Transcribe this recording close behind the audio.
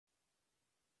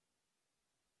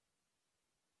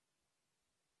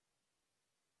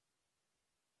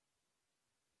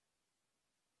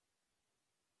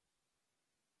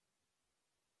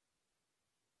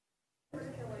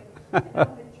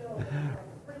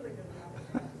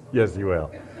Yes, you will.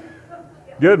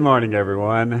 Good morning,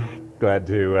 everyone. Glad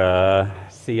to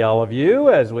see all of you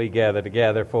as we gather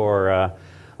together for a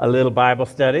little Bible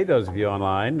study. Those of you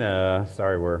online,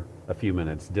 sorry we're a few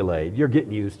minutes delayed. You're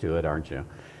getting used to it, aren't you?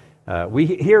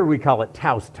 Here we call it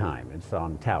Taos time. It's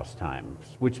on Taos time,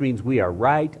 which means we are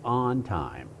right on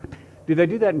time. Do they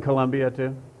do that in Colombia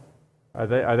too? Are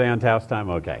they on Taos time?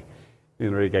 Okay.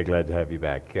 Enrique, glad to have you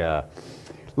back.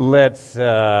 Let's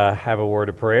have a word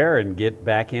of prayer and get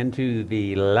back into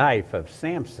the life of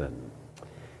Samson.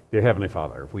 Dear Heavenly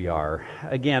Father, we are,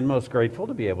 again, most grateful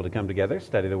to be able to come together,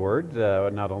 study the Word,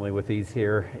 not only with these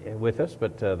here with us,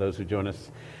 but those who join us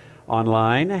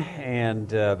online, and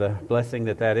the blessing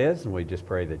that is. And we just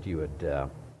pray that you would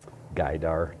guide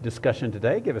our discussion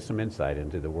today, give us some insight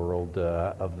into the world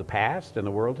of the past and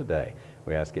the world today.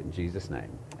 We ask it in Jesus'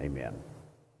 name. Amen.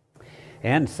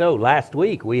 And so last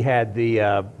week we had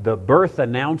the birth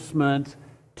announcement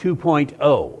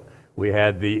 2.0. We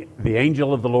had the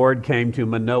angel of the Lord came to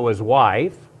Manoah's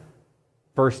wife,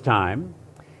 first time,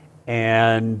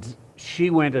 and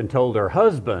she went and told her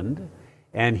husband,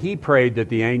 and he prayed that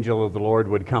the angel of the Lord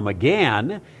would come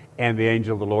again, and the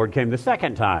angel of the Lord came the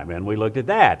second time. And we looked at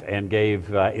that and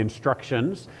gave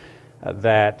instructions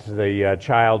that the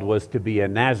child was to be a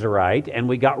Nazirite, and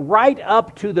we got right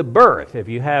up to the birth. If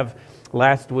you have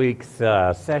last week's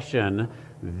session,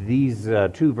 these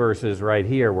two verses right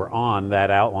here were on that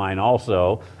outline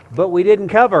also, but we didn't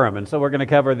cover them, and so we're going to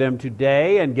cover them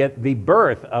today and get the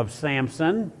birth of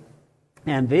Samson,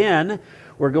 and then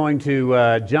we're going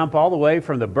to jump all the way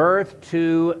from the birth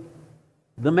to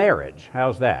the marriage.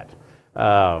 How's that?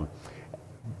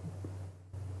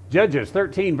 Judges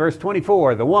 13, verse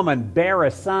 24, the woman bare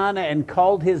a son and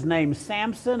called his name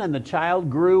Samson, and the child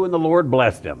grew, and the Lord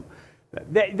blessed him.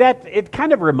 That it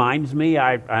kind of reminds me,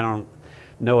 I don't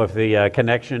know if the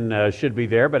connection should be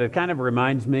there, but it kind of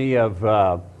reminds me of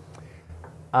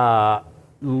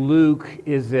Luke,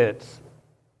 is it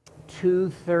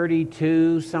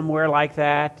 2:32, somewhere like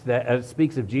that, that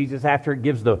speaks of Jesus. After it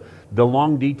gives the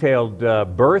long detailed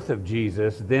birth of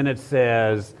Jesus, then it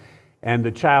says, and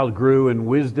the child grew in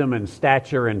wisdom and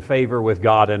stature and favor with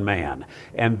God and man.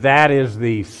 And that is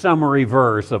the summary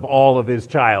verse of all of his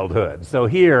childhood. So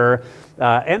here,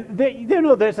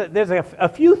 there's a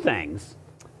few things.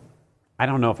 I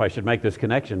don't know if I should make this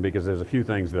connection because there's a few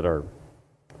things that are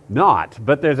not,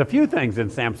 but there's a few things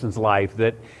in Samson's life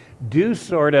that do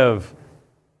sort of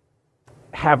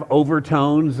have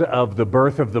overtones of the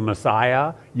birth of the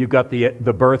Messiah. You've got the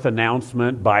birth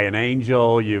announcement by an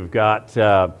angel. You've got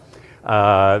the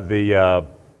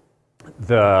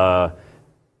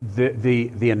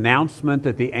announcement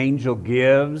that the angel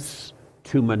gives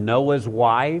to Manoah's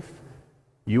wife.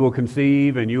 You will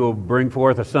conceive and you will bring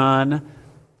forth a son.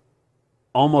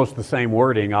 Almost the same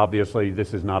wording. Obviously,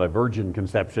 this is not a virgin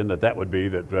conception that would be,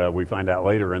 that we find out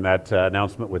later in that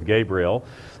announcement with Gabriel.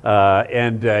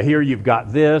 And here you've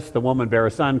got this. The woman bare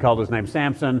a son, called his name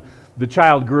Samson. The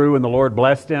child grew and the Lord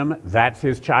blessed him. That's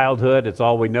his childhood. It's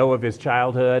all we know of his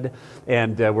childhood.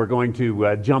 And we're going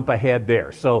to jump ahead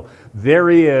there. So there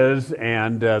he is,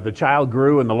 and the child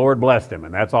grew and the Lord blessed him.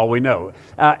 And that's all we know.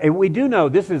 And we do know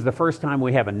this is the first time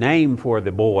we have a name for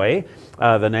the boy.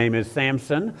 The name is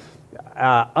Samson.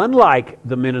 Unlike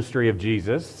the ministry of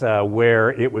Jesus,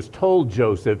 where it was told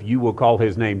Joseph, you will call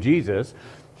his name Jesus,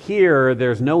 here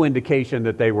there's no indication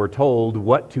that they were told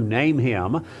what to name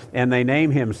him, and they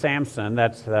name him Samson.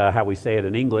 That's how we say it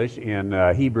in English. In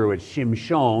Hebrew it's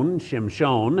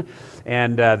Shimshon,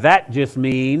 and that just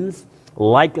means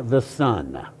like the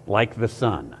sun, like the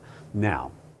sun.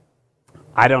 Now,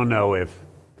 I don't know if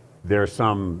there's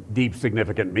some deep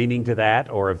significant meaning to that,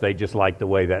 or if they just liked the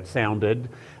way that sounded,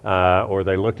 or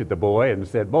they looked at the boy and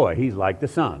said, boy, he's like the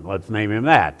sun, let's name him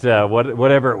that.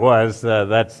 Whatever it was,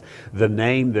 that's the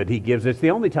name that he gives. It's the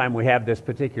only time we have this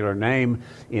particular name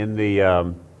in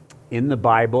the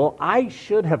Bible. I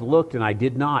should have looked, and I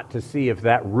did not, to see if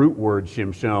that root word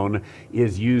Shimshon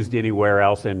is used anywhere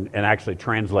else and actually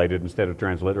translated instead of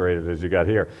transliterated as you got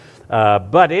here.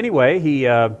 But anyway, he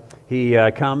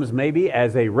comes maybe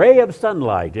as a ray of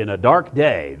sunlight in a dark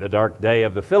day, the dark day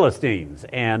of the Philistines.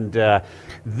 And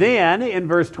then in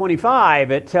verse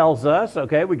 25, it tells us,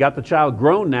 okay, we got the child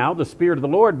grown now. The Spirit of the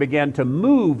Lord began to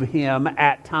move him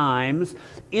at times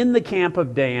in the camp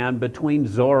of Dan between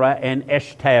Zorah and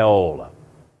Eshtaol.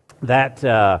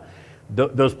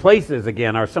 Those places,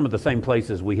 again, are some of the same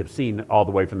places we have seen all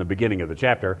the way from the beginning of the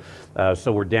chapter.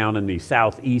 So we're down in the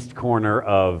southeast corner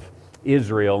of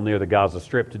Israel near the Gaza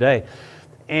Strip today.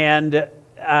 And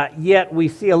Yet we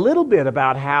see a little bit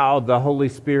about how the Holy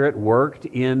Spirit worked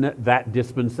in that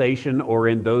dispensation or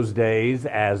in those days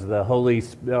as the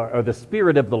or the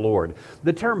Spirit of the Lord.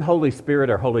 The term Holy Spirit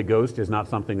or Holy Ghost is not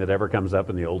something that ever comes up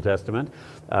in the Old Testament.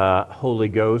 Holy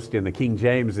Ghost in the King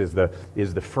James is the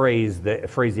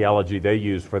phraseology they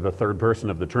use for the third person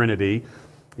of the Trinity.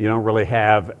 You don't really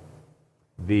have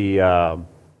the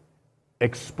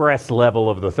express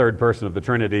level of the third person of the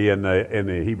Trinity in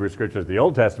the Hebrew Scriptures of the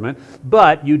Old Testament,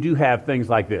 but you do have things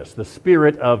like this. The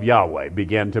Spirit of Yahweh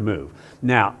began to move.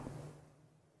 Now,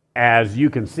 as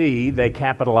you can see, they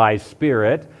capitalize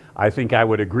Spirit. I think I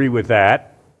would agree with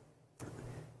that.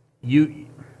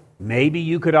 Maybe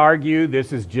you could argue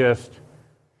this is just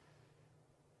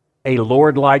a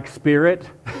Lord-like spirit,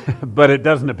 but it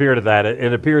doesn't appear to that.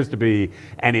 It appears to be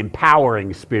an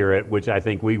empowering spirit, which I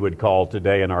think we would call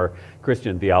today in our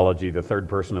Christian theology the third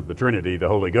person of the Trinity, the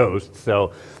Holy Ghost.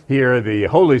 So here the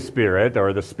Holy Spirit,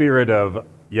 or the Spirit of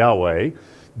Yahweh,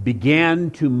 began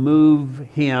to move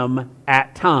him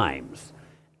at times.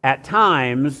 At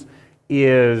times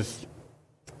is,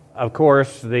 of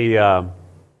course,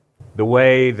 the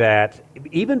way that,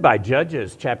 even by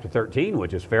Judges chapter 13,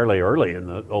 which is fairly early in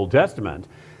the Old Testament,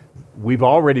 we've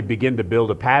already begun to build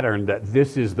a pattern that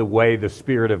this is the way the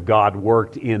Spirit of God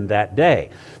worked in that day.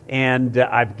 And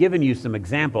I've given you some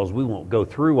examples. We won't go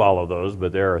through all of those,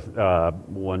 but there are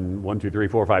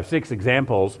 6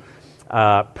 examples.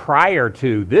 Prior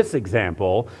to this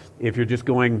example, if you're just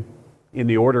going in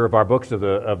the order of our books of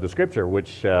the Scripture,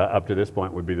 which up to this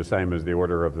point would be the same as the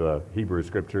order of the Hebrew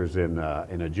Scriptures in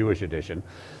a Jewish edition.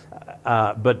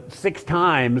 But 6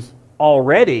 times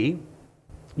already,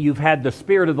 you've had the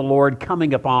Spirit of the Lord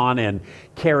coming upon and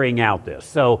carrying out this.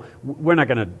 So we're not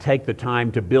going to take the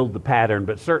time to build the pattern,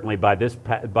 but certainly by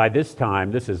this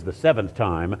time, this is the 7th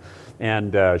time,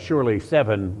 and surely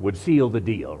 7 would seal the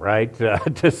deal, right?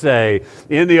 To say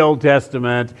in the Old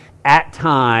Testament, at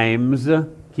times,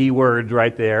 key word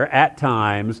right there, at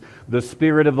times, the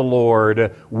Spirit of the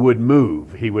Lord would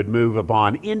move. He would move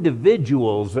upon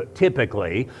individuals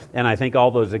typically, and I think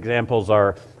all those examples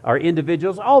are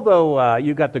individuals, although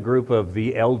you got the group of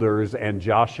the elders and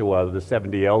Joshua, the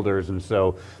 70 elders, and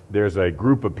so there's a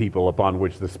group of people upon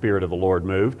which the Spirit of the Lord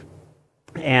moved.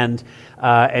 And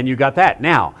you got that.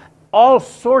 Now, all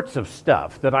sorts of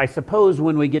stuff that I suppose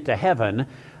when we get to heaven,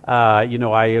 I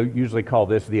usually call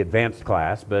this the advanced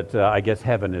class, but I guess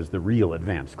heaven is the real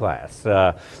advanced class.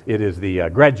 It is the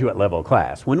graduate level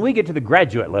class. When we get to the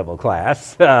graduate level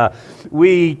class, I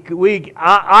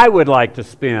would like to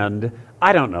spend,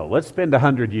 let's spend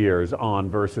 100 years on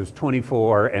verses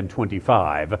 24 and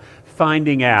 25,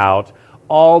 finding out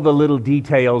all the little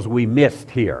details we missed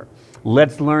here.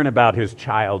 Let's learn about his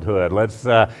childhood.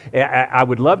 I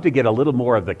would love to get a little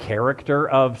more of the character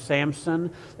of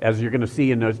Samson. As you're going to see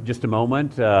in just a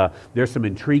moment, there's some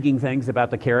intriguing things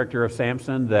about the character of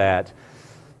Samson that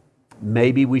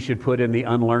maybe we should put in the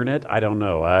unlearned. I don't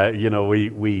know.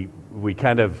 We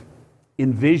kind of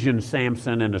envision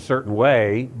Samson in a certain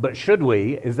way, but should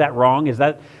we? Is that wrong?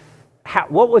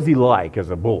 What was he like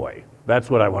as a boy? That's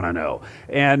what I want to know.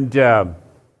 And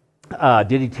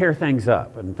did he tear things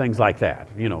up and things like that?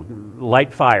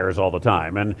 Light fires all the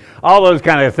time and all those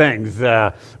kind of things.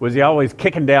 Was he always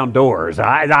kicking down doors?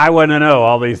 I want to know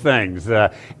all these things.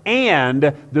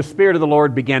 And the Spirit of the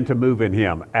Lord began to move in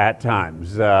him at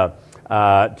times.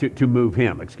 Began to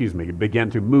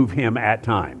move him at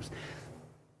times.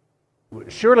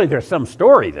 Surely there's some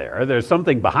story there. There's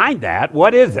something behind that.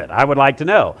 What is it? I would like to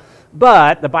know.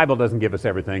 But the Bible doesn't give us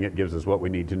everything. It gives us what we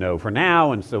need to know for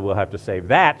now, and so we'll have to save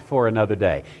that for another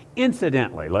day.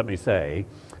 Incidentally, let me say,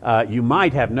 you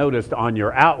might have noticed on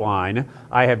your outline,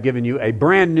 I have given you a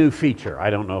brand new feature. I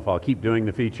don't know if I'll keep doing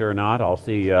the feature or not. I'll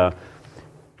see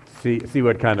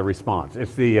what kind of response.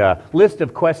 It's the list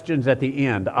of questions at the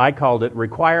end. I called it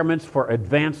Requirements for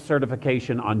Advanced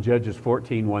Certification on Judges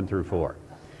 14, 1 through 4.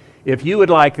 If you would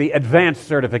like the advanced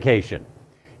certification,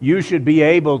 you should be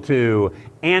able to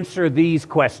answer these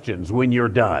questions when you're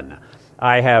done.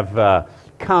 I have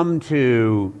come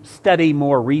to study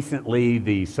more recently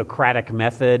the Socratic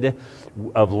method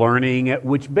of learning,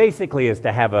 which basically is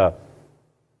to have a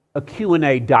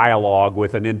Q&A dialogue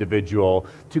with an individual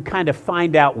to kind of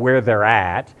find out where they're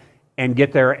at and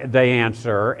get the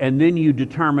answer, and then you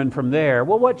determine from there,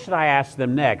 well, what should I ask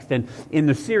them next? And in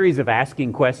the series of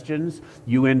asking questions,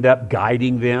 you end up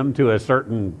guiding them to a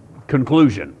certain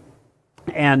conclusion.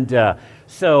 And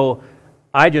so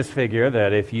I just figure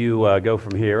that if you go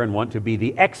from here and want to be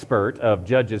the expert of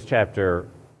Judges chapter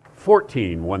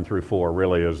 14, 1 through 4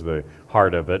 really is the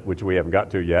heart of it, which we haven't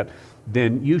got to yet,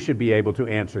 then you should be able to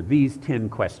answer these 10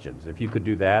 questions. If you could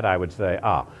do that, I would say,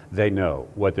 they know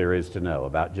what there is to know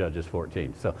about Judges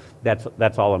 14. So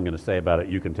that's all I'm going to say about it.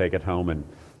 You can take it home and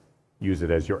use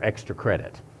it as your extra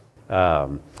credit.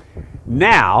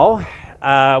 Now,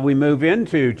 we move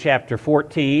into chapter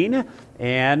 14,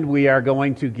 and we are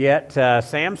going to get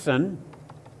Samson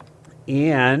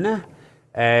in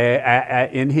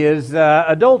his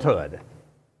adulthood. Let's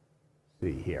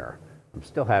see here. I'm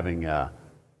still having a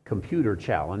computer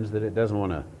challenge that it doesn't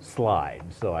want to slide,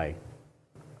 so I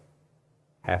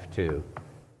have to...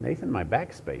 Nathan, my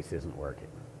backspace isn't working.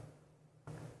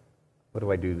 What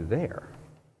do I do there?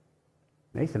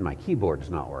 Nathan, my keyboard's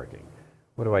not working.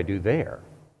 What do I do there?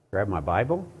 Grab my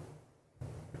Bible?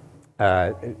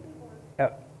 Are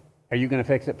you going to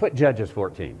fix it? Put Judges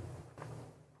 14.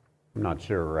 I'm not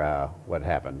sure what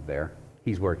happened there.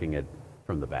 He's working it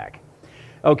from the back.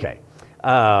 Okay.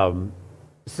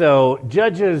 So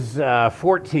Judges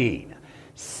 14.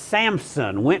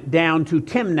 Samson went down to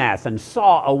Timnath and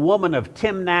saw a woman of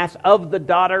Timnath of the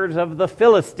daughters of the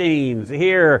Philistines.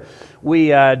 Here we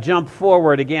jump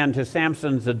forward again to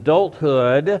Samson's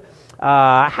adulthood.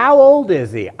 How old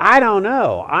is he? I don't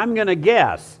know. I'm going to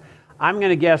guess.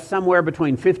 Somewhere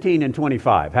between 15 and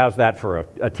 25. How's that for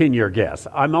a 10-year guess?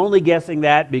 I'm only guessing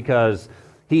that because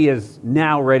he is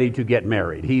now ready to get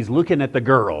married. He's looking at the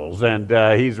girls and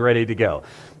he's ready to go.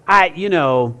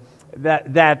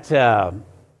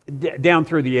 Down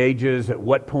through the ages, at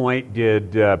what point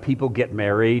did people get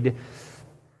married?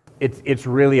 It's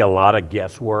really a lot of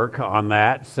guesswork on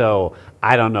that. So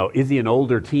I don't know. Is he an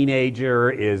older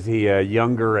teenager? Is he a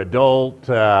younger adult?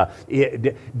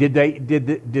 Did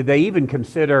they even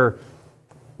consider,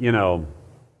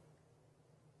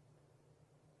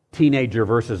 teenager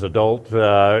versus adult?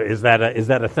 Is that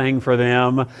a thing for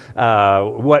them?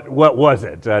 What was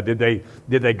it? Did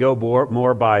they go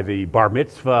more by the bar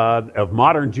mitzvah of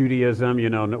modern Judaism?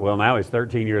 Well, now he's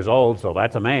 13 years old, so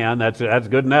that's a man. That's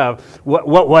good enough.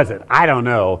 What was it? I don't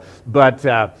know. But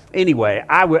anyway,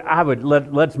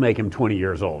 let's make him 20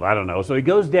 years old. I don't know. So he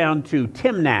goes down to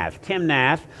Timnath.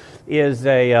 Timnath is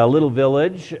a little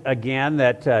village, again,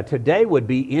 that today would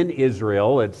be in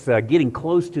Israel. It's getting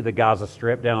close to the Gaza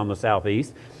Strip down on the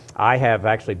southeast. I have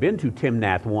actually been to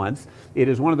Timnath once. It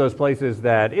is one of those places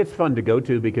that it's fun to go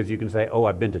to because you can say, oh,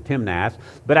 I've been to Timnath.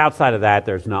 But outside of that,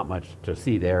 there's not much to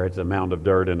see there. It's a mound of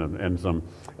dirt and some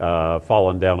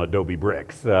fallen down adobe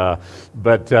bricks. So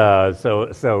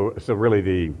really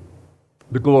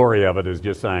the glory of it is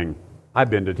just saying, I've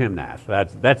been to Timnath.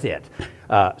 That's it.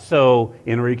 So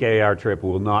Enrique, our trip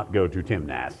will not go to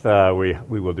Timnath.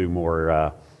 We will do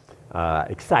more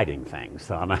exciting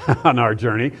things on our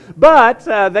journey. But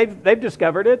they've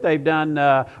discovered it. They've done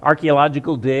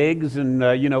archaeological digs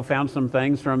and found some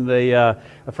things from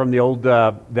the old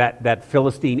that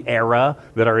Philistine era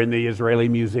that are in the Israeli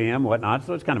museum, whatnot.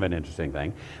 So it's kind of an interesting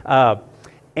thing.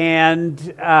 And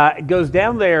it goes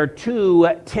down there to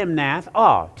Timnath.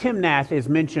 Timnath is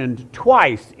mentioned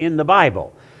twice in the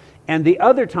Bible. And the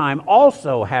other time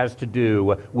also has to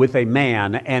do with a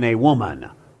man and a woman.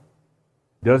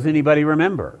 Does anybody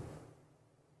remember?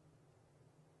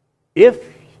 If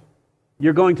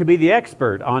you're going to be the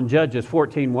expert on Judges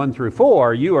 14, 1 through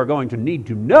 4, you are going to need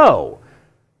to know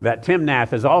that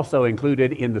Timnath is also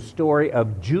included in the story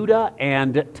of Judah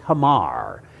and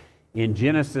Tamar in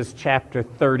Genesis chapter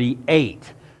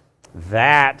 38.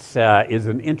 That is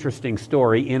an interesting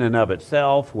story in and of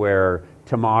itself, where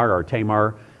Tamar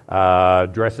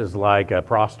dresses like a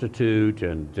prostitute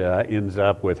and ends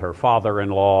up with her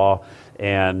father-in-law,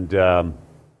 and the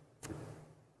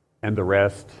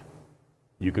rest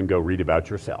you can go read about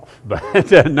yourself.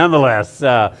 But nonetheless,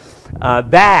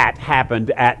 that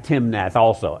happened at Timnath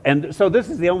also. And so this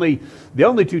is the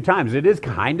only two times. It is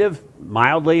kind of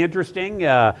mildly interesting,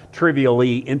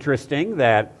 trivially interesting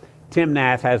that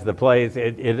Timnath has the place.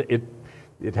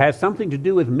 It has something to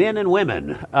do with men and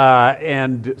women.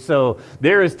 And so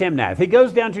there is Timnath. He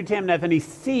goes down to Timnath and he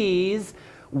sees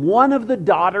one of the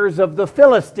daughters of the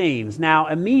Philistines. Now,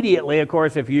 immediately, of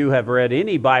course, if you have read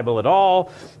any Bible at all,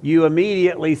 you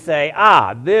immediately say,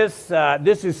 this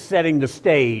is setting the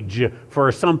stage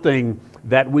for something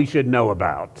that we should know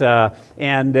about.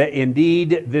 And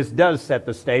indeed, this does set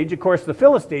the stage. Of course, the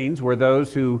Philistines were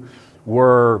those who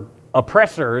were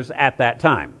oppressors at that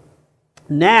time.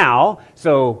 Now,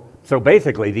 so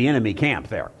basically the enemy camp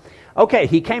there. Okay,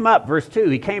 he came up, verse 2,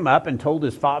 he came up and told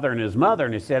his father and his mother,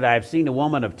 and he said, I have seen a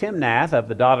woman of Timnath, of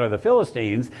the daughter of the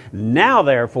Philistines. Now,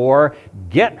 therefore,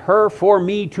 get her for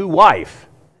me to wife.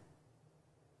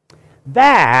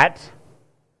 That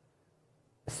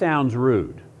sounds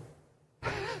rude.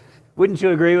 Wouldn't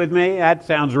you agree with me? That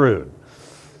sounds rude.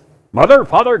 Mother,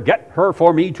 father, get her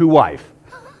for me to wife.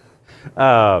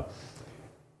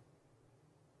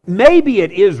 Maybe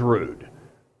it is rude,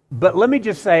 but let me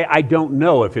just say I don't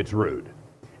know if it's rude.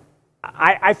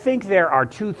 I think there are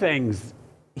two things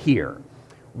here.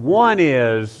 One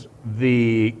is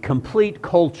the complete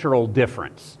cultural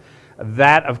difference.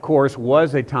 That, of course,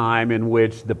 was a time in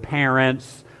which the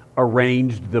parents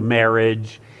arranged the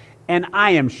marriage. And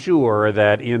I am sure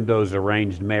that in those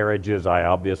arranged marriages, I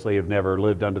obviously have never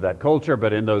lived under that culture,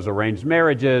 but in those arranged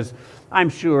marriages, I'm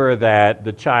sure that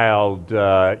the child,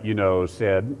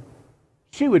 said,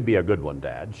 she would be a good one,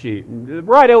 Dad. She,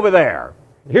 right over there.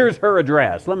 Here's her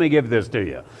address. Let me give this to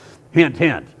you. Hint,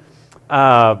 hint.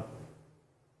 That's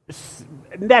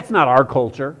not our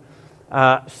culture.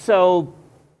 So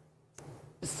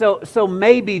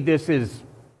maybe this is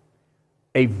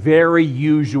a very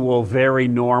usual, very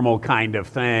normal kind of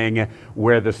thing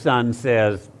where the son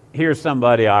says, here's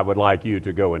somebody I would like you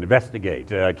to go investigate,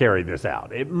 carry this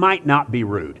out. It might not be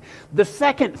rude. The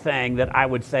second thing that I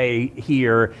would say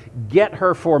here, get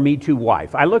her for me to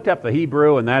wife. I looked up the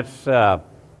Hebrew, and that's a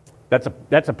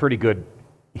pretty good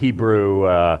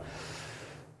Hebrew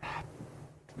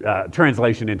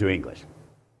translation into English.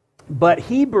 But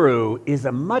Hebrew is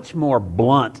a much more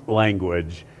blunt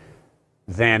language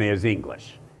than is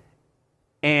English.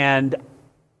 And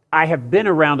I have been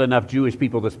around enough Jewish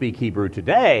people to speak Hebrew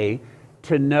today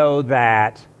to know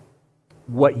that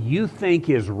what you think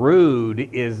is rude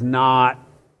is not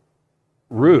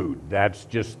rude. That's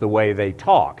just the way they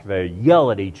talk. They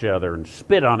yell at each other and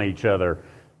spit on each other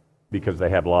because they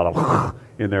have a lot of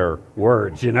in their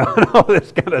words, and all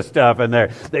this kind of stuff. And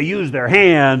they use their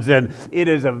hands, and it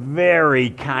is a very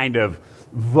kind of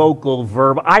vocal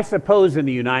verb. I suppose in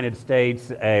the United States,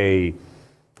 the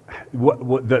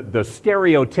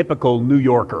stereotypical New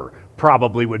Yorker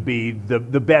probably would be the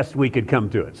best we could come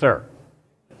to it, sir.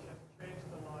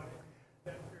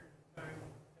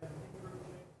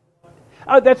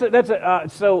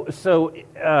 So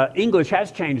English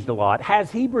has changed a lot.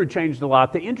 Has Hebrew changed a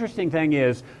lot? The interesting thing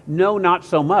is, no, not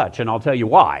so much, and I'll tell you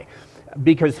why.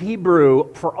 Because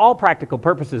Hebrew, for all practical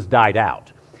purposes, died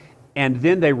out. And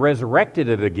then they resurrected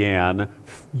it again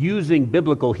using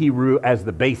biblical Hebrew as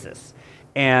the basis.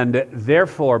 And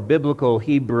therefore, biblical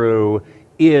Hebrew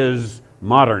is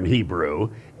modern Hebrew.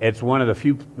 It's one of the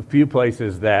few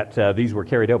places that these were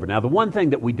carried over. Now, the one thing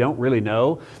that we don't really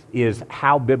know is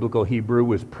how biblical Hebrew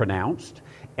was pronounced.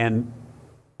 And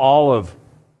I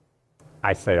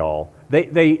say all,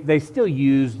 they still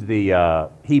used the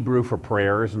Hebrew for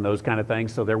prayers and those kind of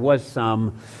things. So there was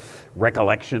some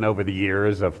recollection over the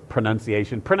years of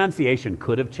pronunciation. Pronunciation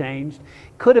could have changed,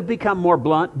 could have become more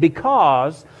blunt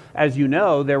because, as you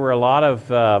know, there were a lot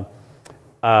of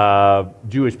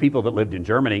Jewish people that lived in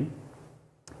Germany.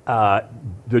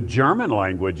 The German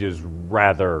language is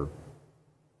rather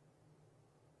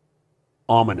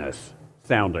ominous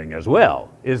sounding as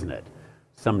well, isn't it?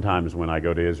 Sometimes when I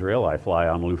go to Israel, I fly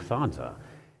on Lufthansa.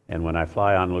 And when I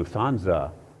fly on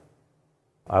Lufthansa,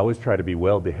 I always try to be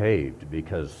well behaved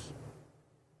because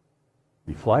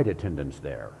the flight attendants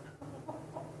there,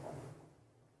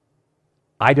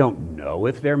 I don't know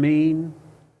if they're mean,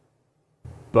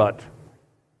 but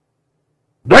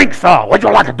drink, sir, would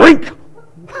you like a drink?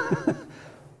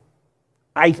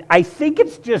 I think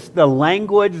it's just the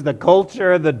language, the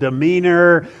culture, the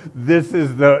demeanor. This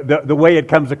is the way it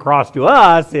comes across to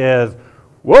us is,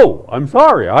 whoa, I'm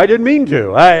sorry, I didn't mean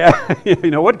to.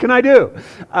 What can I do?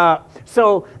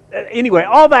 Anyway,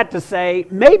 all that to say,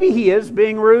 maybe he is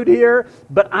being rude here,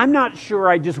 but I'm not sure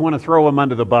I just want to throw him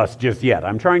under the bus just yet.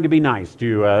 I'm trying to be nice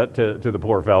to the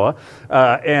poor fella.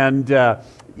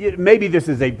 Maybe this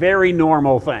is a very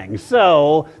normal thing.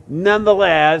 So,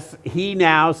 nonetheless, he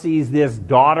now sees this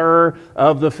daughter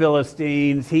of the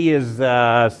Philistines. He is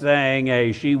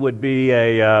saying she would be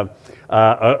a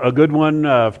good one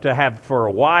to have for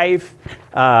a wife.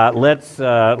 Let's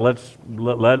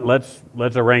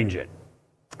arrange it,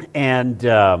 and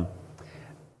to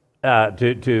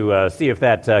see if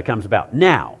that comes about.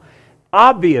 Now,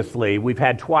 obviously, we've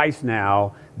had twice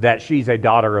now that she's a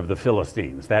daughter of the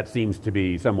Philistines. That seems to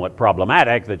be somewhat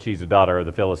problematic, that she's a daughter of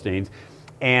the Philistines.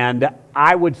 And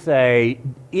I would say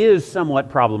is somewhat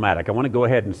problematic. I want to go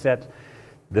ahead and set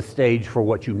the stage for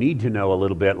what you need to know a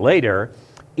little bit later,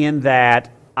 in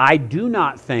that I do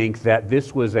not think that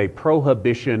this was a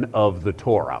prohibition of the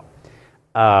Torah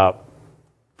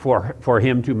for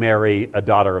him to marry a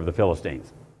daughter of the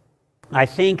Philistines. I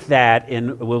think that,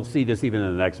 and we'll see this even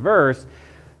in the next verse,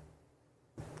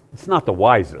 it's not the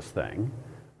wisest thing.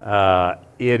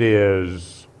 It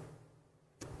is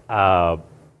uh,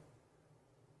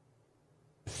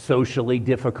 socially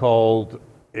difficult.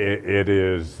 It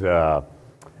is,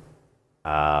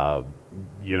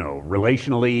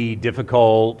 relationally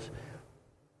difficult.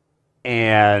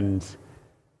 And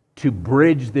to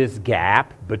bridge this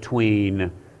gap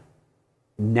between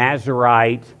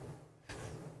Nazirite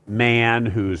man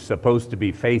who's supposed to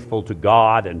be faithful to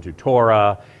God and to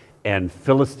Torah and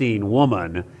Philistine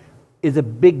woman is a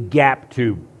big gap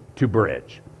to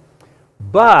bridge.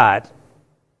 But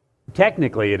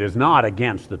technically it is not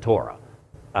against the Torah.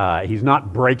 He's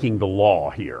not breaking the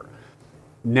law here.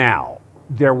 Now,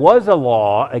 there was a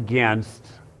law against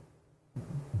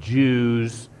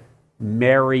Jews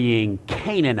marrying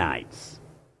Canaanites.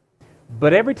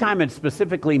 But every time it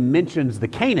specifically mentions the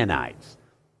Canaanites,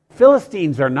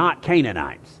 Philistines are not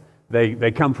Canaanites.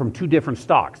 They come from two different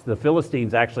stocks. The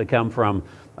Philistines actually come from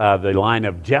the line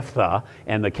of Jephthah,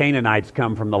 and the Canaanites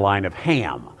come from the line of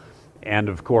Ham. And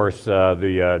of course,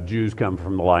 the Jews come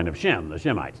from the line of Shem, the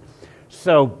Shemites.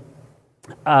 So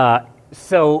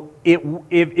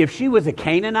if she was a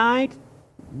Canaanite,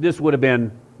 this would have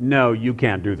been, no, you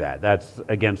can't do that. That's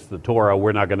against the Torah.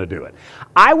 We're not going to do it.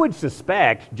 I would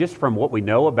suspect, just from what we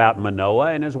know about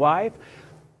Manoah and his wife,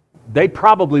 they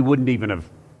probably wouldn't even have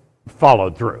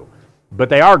followed through. But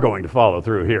they are going to follow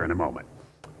through here in a moment.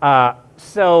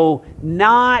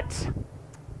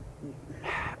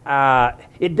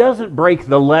 It doesn't break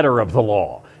the letter of the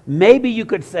law. Maybe you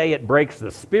could say it breaks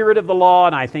the spirit of the law,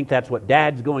 and I think that's what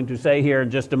Dad's going to say here in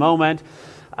just a moment.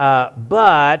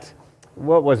 But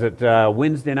what was it?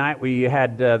 Wednesday night we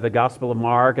had the Gospel of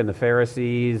Mark and the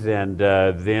Pharisees and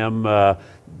them.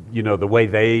 The way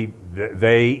they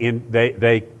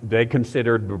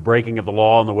considered breaking of the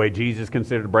law and the way Jesus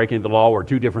considered breaking of the law were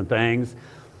two different things.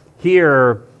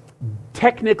 Here,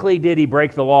 technically, did he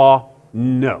break the law?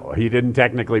 No, he didn't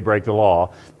technically break the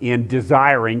law in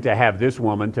desiring to have this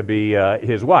woman to be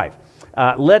his wife.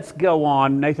 Let's go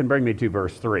on. Nathan, bring me to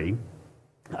verse 3.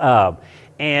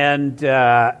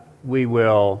 We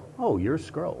will... Oh, your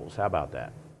scrolls. How about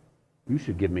that? You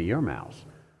should give me your mouse.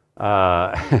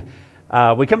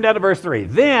 We come down to verse 3.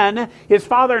 Then his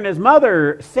father and his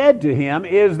mother said to him,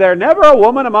 Is there never a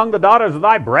woman among the daughters of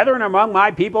thy brethren among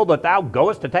my people that thou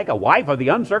goest to take a wife of the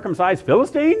uncircumcised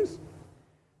Philistines?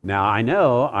 Now, I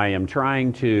know I am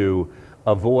trying to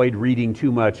avoid reading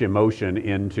too much emotion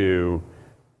into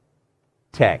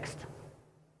text.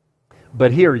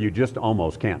 But here you just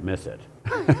almost can't miss it.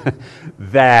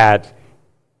 That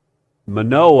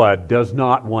Manoah does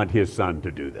not want his son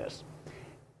to do this.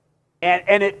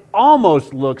 And it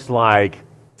almost looks like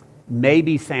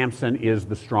maybe Samson is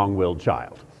the strong-willed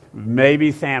child.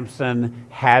 Maybe Samson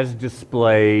has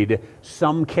displayed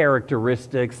some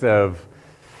characteristics of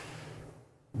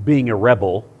being a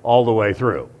rebel all the way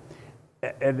through.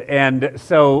 And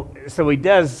so he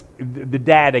does, the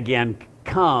dad again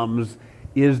comes,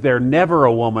 is there never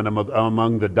a woman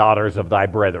among the daughters of thy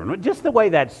brethren? Just the way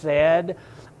that's said,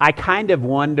 I kind of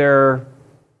wonder,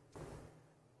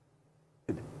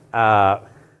 has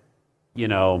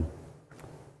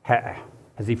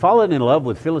he fallen in love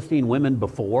with Philistine women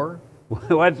before?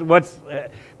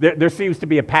 There seems to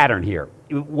be a pattern here.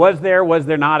 Was there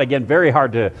not? Again, very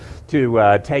hard to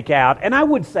take out. And I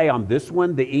would say on this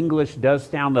one, the English does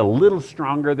sound a little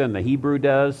stronger than the Hebrew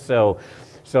does. So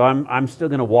I'm still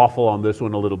going to waffle on this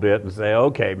one a little bit and say,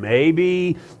 okay,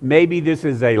 maybe this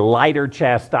is a lighter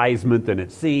chastisement than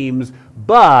it seems.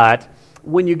 But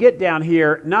when you get down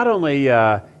here, not only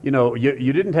you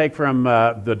didn't take from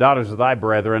the daughters of thy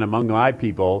brethren among my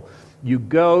people. You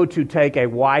go to take a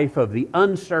wife of the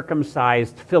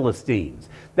uncircumcised Philistines.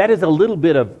 That is a little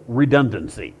bit of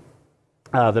redundancy.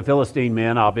 The Philistine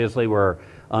men obviously were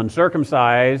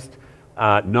uncircumcised,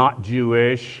 not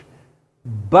Jewish,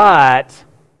 but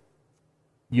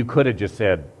you could have just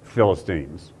said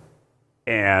Philistines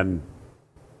and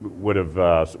would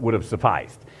have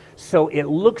sufficed. So it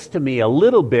looks to me a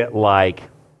little bit like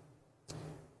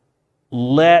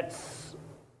let's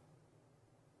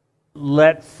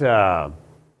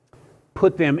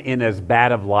put them in as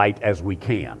bad of light as we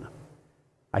can.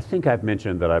 I think I've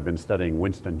mentioned that I've been studying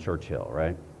Winston Churchill,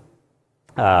 right?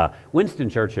 Winston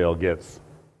Churchill gets,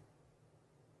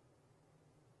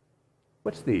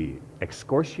 what's the,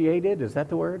 excoriated? Is that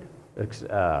the word?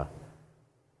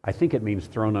 I think it means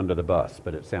thrown under the bus,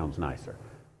 but it sounds nicer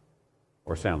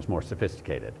or sounds more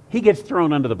sophisticated. He gets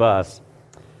thrown under the bus.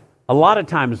 A lot of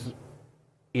times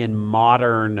in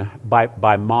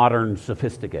by modern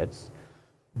sophisticates,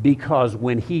 because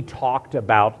when he talked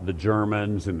about the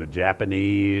Germans and the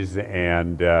Japanese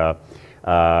and other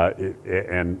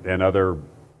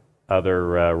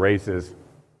races,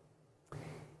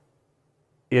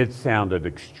 it sounded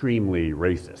extremely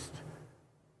racist,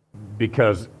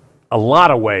 because a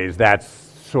lot of ways that's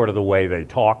sort of the way they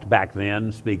talked back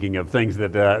then, speaking of things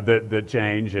that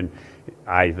change. And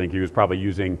I think he was probably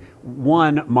using,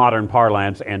 one, modern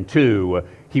parlance, and two,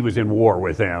 he was in war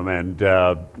with them, and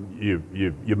you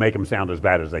make them sound as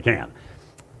bad as they can.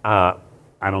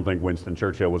 I don't think Winston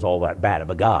Churchill was all that bad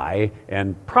of a guy,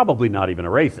 and probably not even a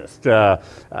racist.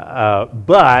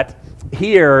 But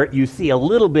here you see a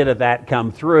little bit of that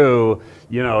come through.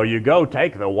 You know, you go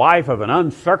take the wife of an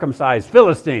uncircumcised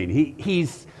Philistine.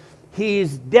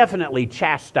 He's definitely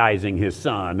chastising his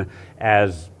son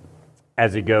as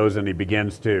he goes and he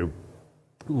begins to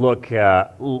look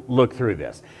through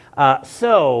this.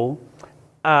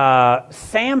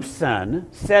 Samson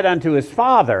said unto his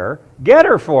father, "Get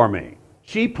her for me.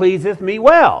 She pleaseth me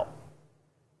well."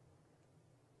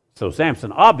 So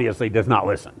Samson obviously does not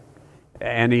listen.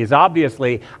 And he's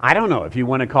obviously, I don't know if you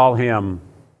want to call him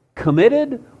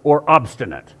committed or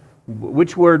obstinate.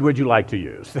 Which word would you like to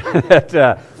use?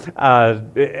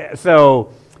 So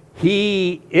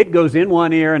it goes in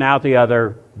one ear and out the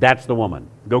other. That's the woman.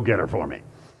 Go get her for me.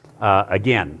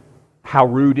 Again, how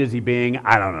rude is he being?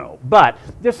 I don't know. But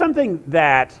there's something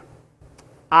that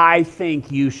I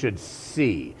think you should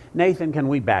see. Nathan, can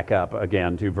we back up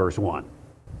again to verse 1?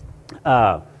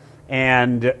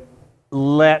 And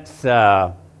let's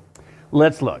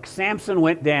look. Samson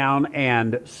went down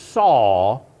and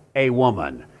saw a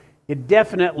woman. It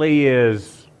definitely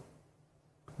is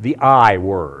the I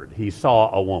word. He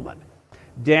saw a woman.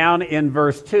 Down in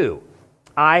verse 2,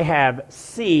 I have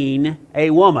seen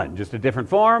a woman. Just a different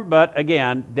form, but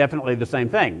again, definitely the same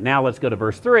thing. Now let's go to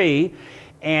verse 3.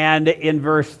 And in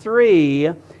verse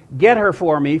 3, get her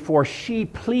for me, for she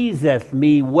pleaseth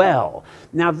me well.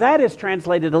 Now that is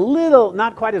translated a little,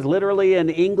 not quite as literally in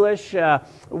English,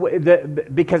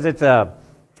 because it's an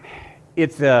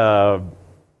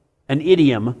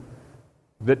idiom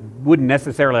that wouldn't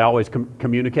necessarily always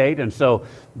communicate. And so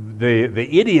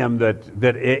the idiom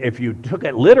that if you took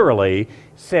it literally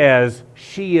says,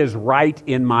 she is right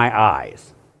in my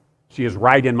eyes. She is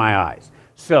right in my eyes.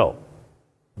 So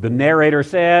the narrator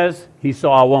says he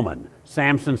saw a woman.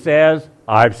 Samson says,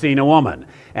 I've seen a woman.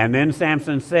 And then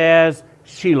Samson says,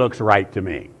 she looks right to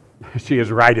me. She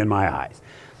is right in my eyes.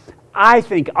 I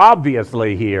think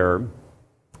obviously here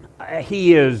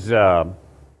he is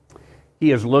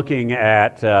looking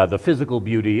at the physical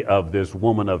beauty of this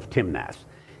woman of Timnath,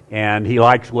 and he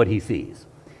likes what he sees,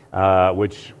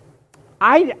 which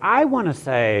I want to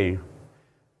say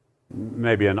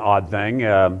maybe an odd thing.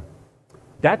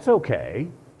 That's okay.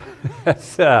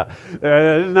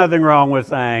 There's nothing wrong with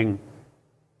saying,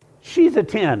 she's a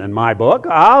 10 in my book.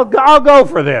 I'll go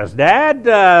for this, Dad.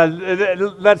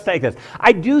 Let's take this.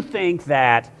 I do think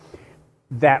that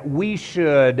we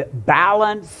should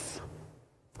balance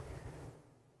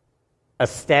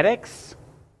aesthetics,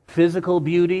 physical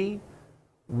beauty,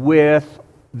 with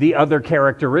the other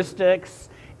characteristics.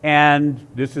 And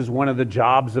this is one of the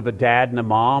jobs of a dad and a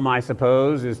mom, I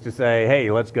suppose, is to say,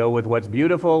 hey, let's go with what's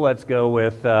beautiful. Let's go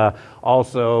with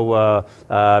also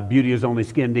beauty is only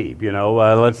skin deep. You know,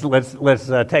 let's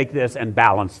take this and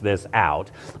balance this out.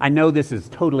 I know this is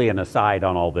totally an aside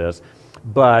on all this,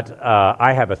 but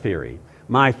I have a theory.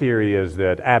 My theory is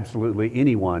that absolutely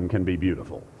anyone can be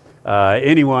beautiful.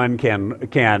 Anyone can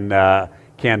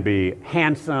be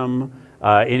handsome.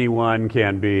 Anyone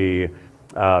can be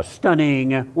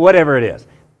stunning, whatever it is.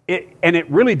 And it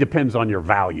really depends on your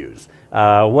values.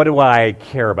 What do I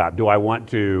care about? Do I want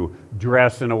to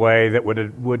dress in a way that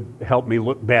would help me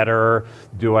look better?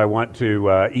 Do I want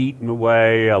to eat in a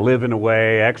way, live in a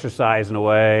way, exercise in a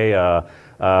way?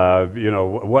 Whatever.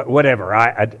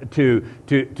 To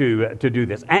do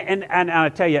this. And I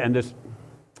tell you, and this,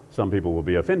 some people will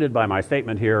be offended by my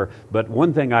statement here, but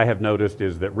one thing I have noticed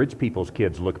is that rich people's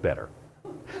kids look better.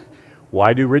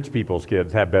 Why do rich people's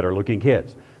kids have better looking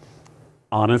kids?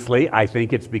 Honestly, I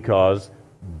think it's because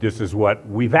this is what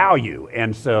we value,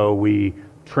 and so we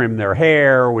trim their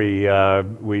hair.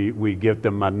 We give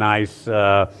them a nice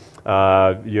set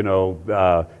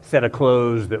of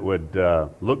clothes that would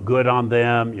look good on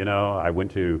them. You know, I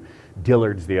went to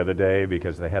Dillard's the other day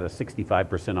because they had a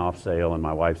 65% off sale, and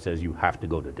my wife says you have to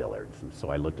go to Dillard's. And so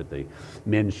I looked at the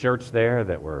men's shirts there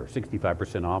that were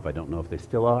 65% off. I don't know if they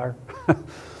still are.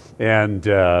 And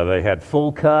they had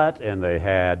full cut, and they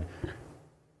had,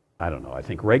 I don't know, I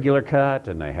think regular cut,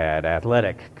 and they had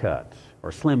athletic cut,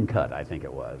 or slim cut, I think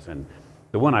it was. And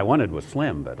the one I wanted was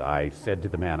slim, but I said to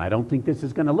the man, I don't think this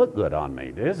is going to look good on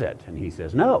me, is it? And he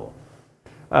says, no.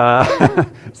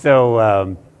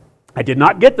 I did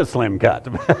not get the slim cut,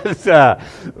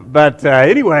 but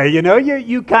anyway,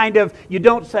 you kind of, you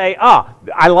don't say,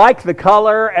 I like the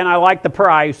color and I like the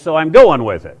price, so I'm going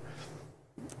with it.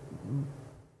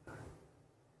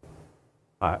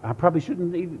 I probably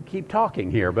shouldn't even keep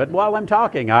talking here, but while I'm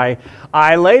talking, I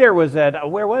later was at,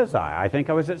 where was I? I think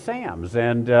I was at Sam's,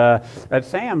 and at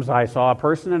Sam's I saw a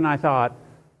person and I thought,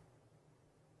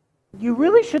 you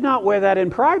really should not wear that in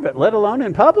private, let alone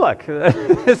in public.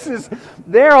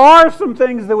 There are some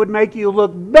things that would make you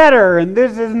look better, and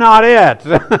this is not it.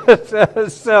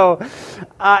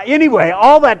 Anyway,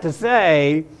 all that to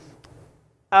say,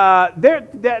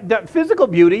 that physical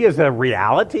beauty is a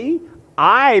reality.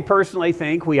 I personally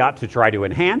think we ought to try to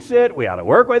enhance it, we ought to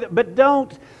work with it, but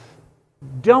don't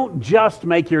just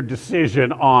make your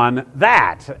decision on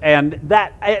that. And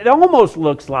that, it almost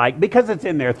looks like, because it's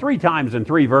in there 3 times in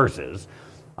 3 verses,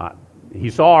 he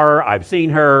saw her, I've seen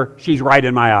her, she's right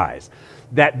in my eyes,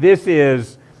 that this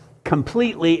is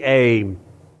completely a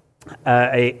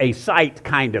sight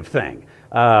kind of thing.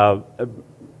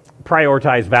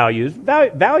 Prioritize values.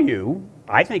 Value,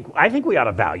 I think we ought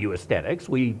to value aesthetics.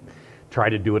 We try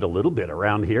to do it a little bit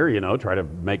around here, try to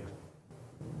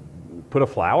put a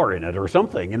flower in it or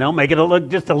something, make it look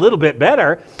just a little bit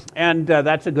better, and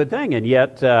that's a good thing. And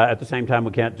yet, at the same time,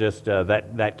 we can't just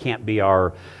that can't be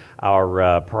our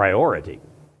priority.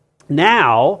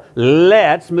 Now,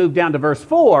 let's move down to verse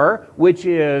 4, which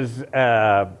is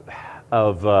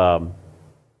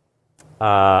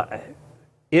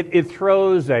it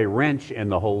throws a wrench in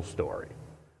the whole story.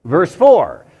 Verse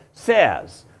 4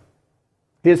 says,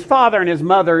 his father and his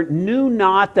mother knew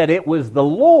not that it was the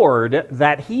Lord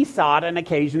that he sought an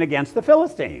occasion against the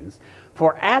Philistines.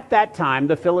 For at that time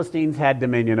the Philistines had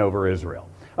dominion over Israel.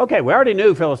 Okay, we already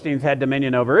knew Philistines had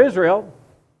dominion over Israel.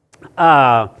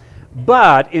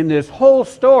 But in this whole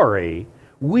story,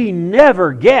 we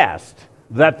never guessed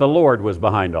that the Lord was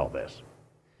behind all this.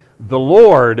 The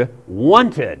Lord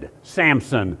wanted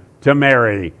Samson to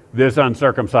marry this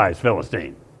uncircumcised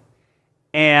Philistine.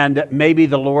 And maybe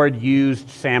the Lord used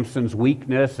Samson's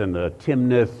weakness and the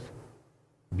Timnath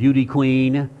beauty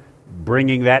queen,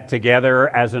 bringing that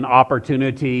together as an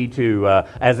opportunity to,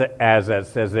 as it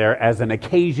says there, as an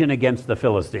occasion against the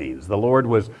Philistines. The Lord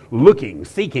was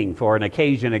seeking for an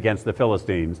occasion against the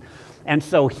Philistines. And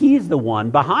so he's the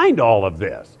one behind all of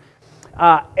this.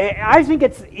 I think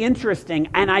it's interesting,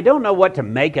 and I don't know what to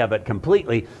make of it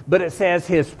completely, but it says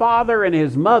his father and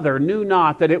his mother knew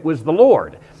not that it was the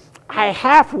Lord. I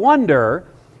half wonder,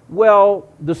 well,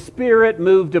 the Spirit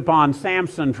moved upon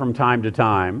Samson from time to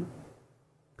time,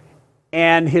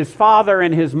 and his father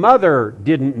and his mother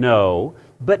didn't know,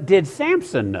 but did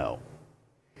Samson know?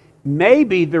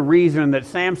 Maybe the reason that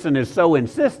Samson is so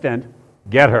insistent,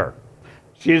 get her,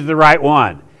 she's the right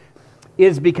one,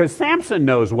 is because Samson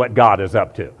knows what God is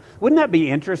up to. Wouldn't that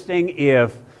be interesting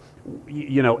if,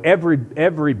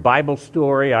 every Bible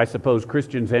story, I suppose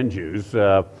Christians and Jews,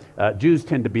 Jews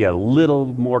tend to be a little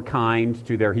more kind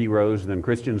to their heroes than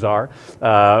Christians are,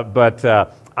 but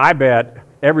I bet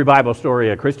every Bible story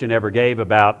a Christian ever gave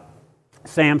about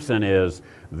Samson is,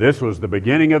 this was the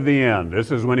beginning of the end.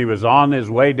 This is when he was on his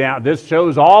way down. This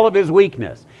shows all of his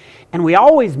weakness. And we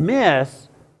always miss,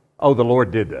 the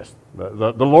Lord did this.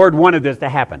 The Lord wanted this to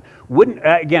happen. Wouldn't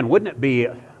it be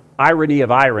irony of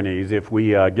ironies if we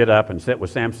get up and sit with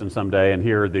Samson someday and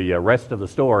hear the rest of the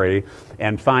story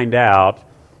and find out,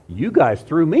 you guys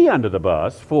threw me under the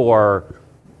bus for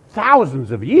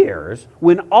thousands of years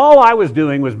when all I was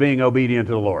doing was being obedient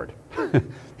to the Lord.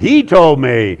 He told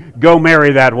me, go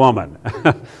marry that woman.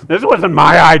 This wasn't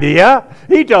my idea.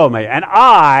 He told me. And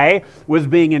I was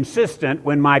being insistent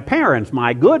when my parents,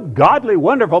 my good, godly,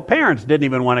 wonderful parents, didn't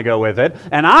even want to go with it.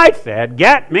 And I said,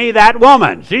 get me that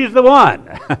woman. She's the one.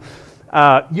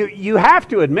 You have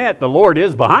to admit the Lord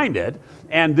is behind it.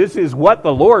 And this is what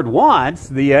the Lord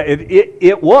wants.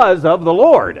 It was of the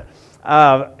Lord.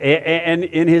 And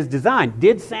in his design.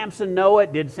 Did Samson know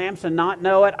it? Did Samson not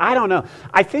know it? I don't know.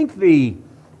 I think the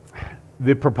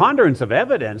preponderance of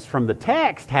evidence from the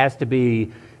text has to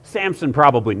be Samson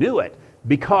probably knew it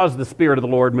because the Spirit of the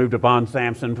Lord moved upon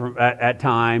Samson at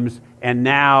times, and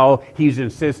now he's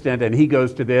insistent and he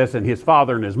goes to this, and his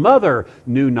father and his mother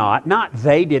knew not. Not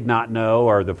they did not know,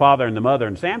 or the father and the mother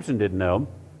and Samson didn't know,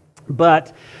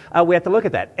 but we have to look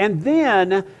at that. And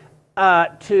then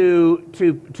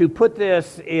to put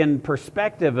this in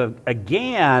perspective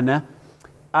again,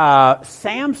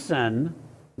 Samson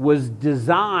was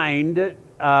designed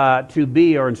to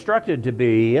be, or instructed to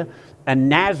be, a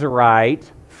Nazirite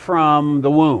from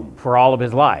the womb for all of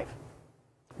his life.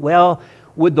 Well,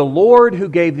 would the Lord who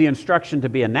gave the instruction to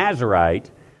be a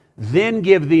Nazirite then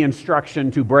give the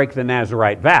instruction to break the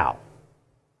Nazirite vow.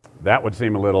 That would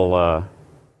seem a little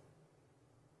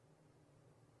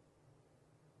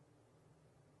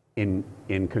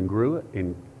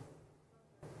incongruent,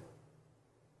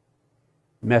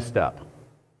 messed up.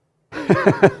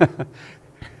 For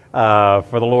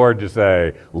the Lord to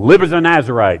say, live as a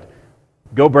Nazirite,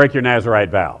 go break your Nazirite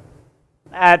vow.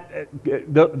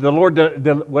 The Lord,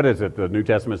 what is it? The New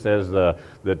Testament says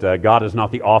that God is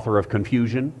not the author of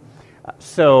confusion.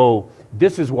 So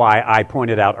this is why I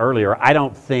pointed out earlier, I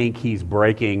don't think he's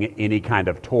breaking any kind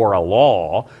of Torah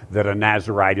law that a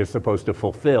Nazirite is supposed to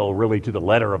fulfill, really to the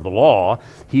letter of the law.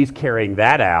 He's carrying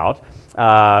that out.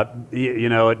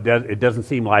 It doesn't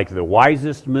seem like the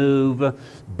wisest move,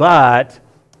 but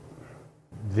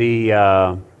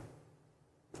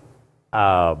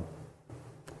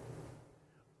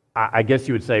I guess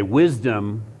you would say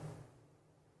wisdom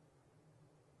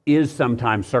is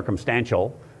sometimes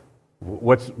circumstantial.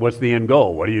 What's the end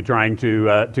goal? What are you trying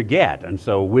to get? And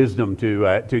so wisdom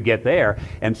to get there.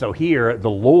 And so here the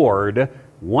Lord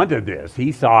wanted this.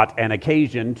 He sought an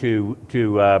occasion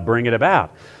to bring it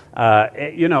about.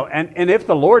 And if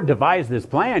the Lord devised this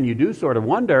plan, you do sort of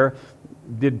wonder,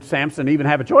 did Samson even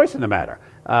have a choice in the matter?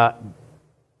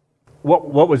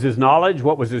 What was his knowledge?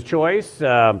 What was his choice?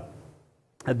 That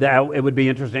it would be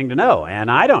interesting to know, and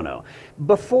I don't know.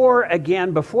 Before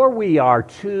we are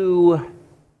too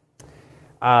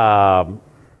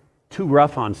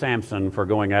rough on Samson for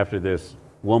going after this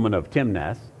woman of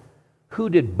Timnath, who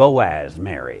did Boaz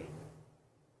marry?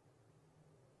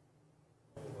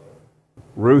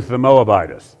 Ruth the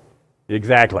Moabitess.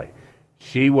 Exactly.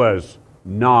 She was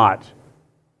not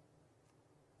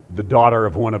the daughter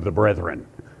of one of the brethren.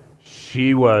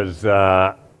 She was,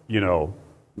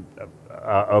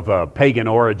 of a pagan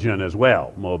origin as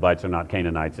well. Moabites are not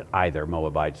Canaanites either.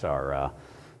 Moabites are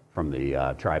from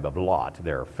the tribe of Lot.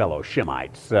 They're fellow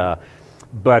Shemites.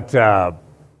 But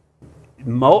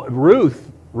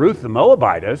Ruth the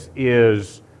Moabitess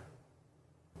is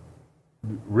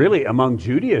really, among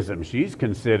Judaism, she's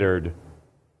considered,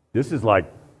 this is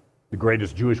like the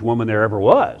greatest Jewish woman there ever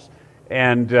was.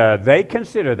 And they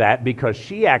consider that because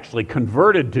she actually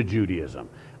converted to Judaism.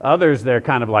 Others, they're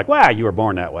kind of like, well, you were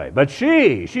born that way. But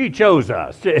she chose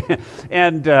us.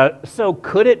 And so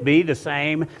could it be the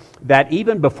same that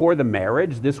even before the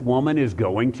marriage, this woman is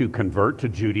going to convert to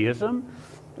Judaism?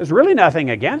 There's really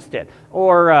nothing against it.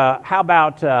 Or how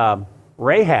about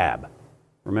Rahab?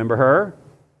 Remember her?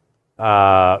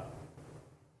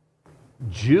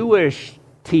 Jewish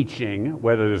teaching,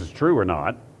 whether this is true or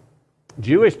not,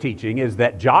 Jewish teaching is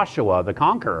that Joshua, the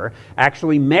conqueror,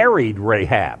 actually married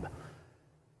Rahab.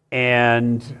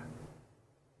 And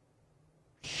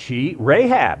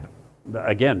Rahab,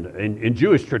 again, in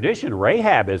Jewish tradition,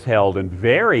 Rahab is held in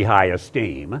very high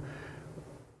esteem.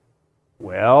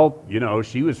 Well,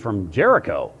 she was from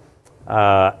Jericho.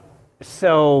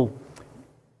 So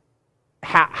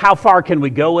how far can we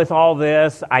go with all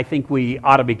this? I think we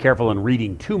ought to be careful in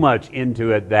reading too much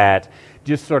into it that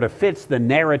just sort of fits the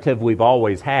narrative we've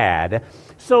always had.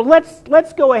 So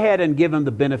let's go ahead and give him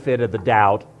the benefit of the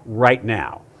doubt right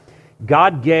now.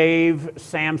 God gave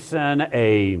Samson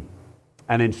an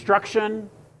instruction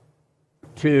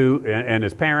and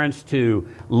his parents to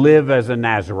live as a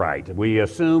Nazirite. We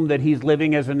assume that he's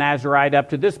living as a Nazirite up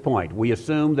to this point. We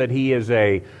assume that he is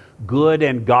a good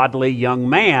and godly young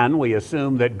man. We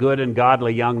assume that good and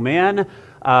godly young men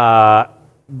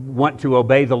want to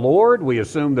obey the Lord. We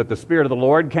assume that the Spirit of the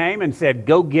Lord came and said,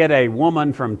 go get a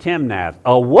woman from Timnath.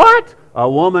 A what? A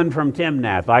woman from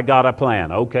Timnath. I got a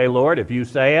plan. Okay, Lord, if you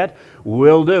say it,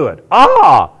 we'll do it.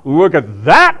 Ah, look at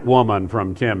that woman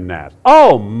from Timnath.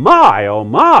 Oh my, oh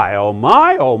my, oh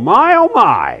my, oh my, oh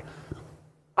my.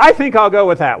 I think I'll go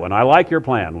with that one. I like your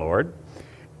plan, Lord.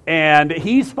 And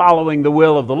he's following the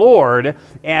will of the Lord,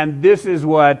 and this is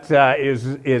what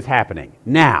is happening.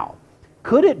 Now,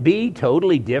 could it be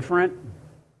totally different?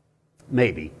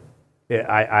 Maybe.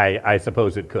 I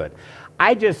suppose it could.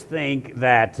 I just think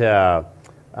that,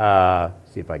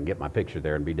 see if I can get my picture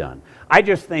there and be done. I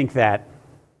just think that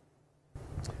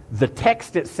the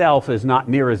text itself is not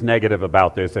near as negative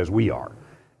about this as we are.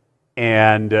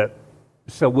 And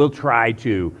so we'll try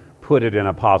to put it in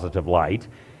a positive light.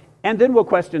 And then we'll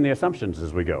question the assumptions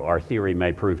as we go. Our theory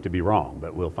may prove to be wrong,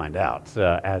 but we'll find out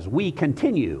as we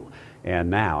continue.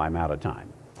 And now I'm out of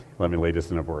time. Let me lead us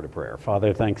in a word of prayer.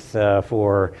 Father, thanks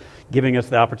for giving us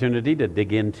the opportunity to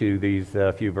dig into these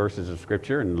few verses of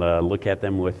Scripture and look at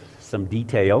them with some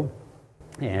detail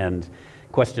and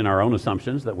question our own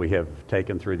assumptions that we have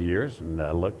taken through the years and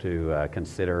look to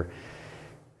consider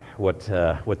what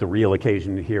the real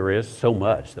occasion here is. So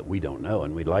much that we don't know,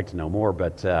 and we'd like to know more.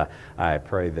 But I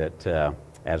pray that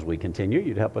as we continue,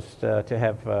 you'd help us to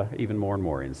have even more and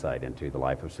more insight into the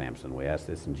life of Samson. We ask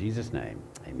this in Jesus' name.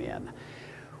 Amen.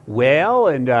 Well,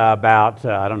 in about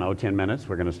 10 minutes,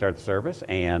 we're going to start the service,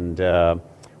 and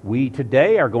we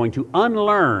today are going to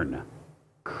unlearn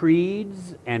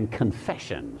creeds and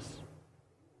confessions.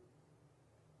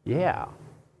 Yeah.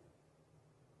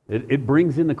 It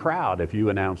brings in the crowd if you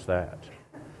announce that.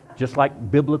 Just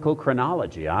like biblical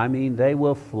chronology. I mean, they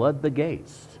will flood the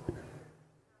gates.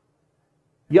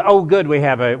 Yeah, oh, good. We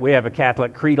have a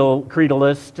Catholic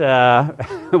creedalist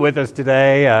with us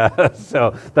today.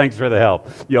 So thanks for the help.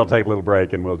 You'll take a little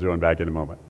break, and we'll join back in a moment.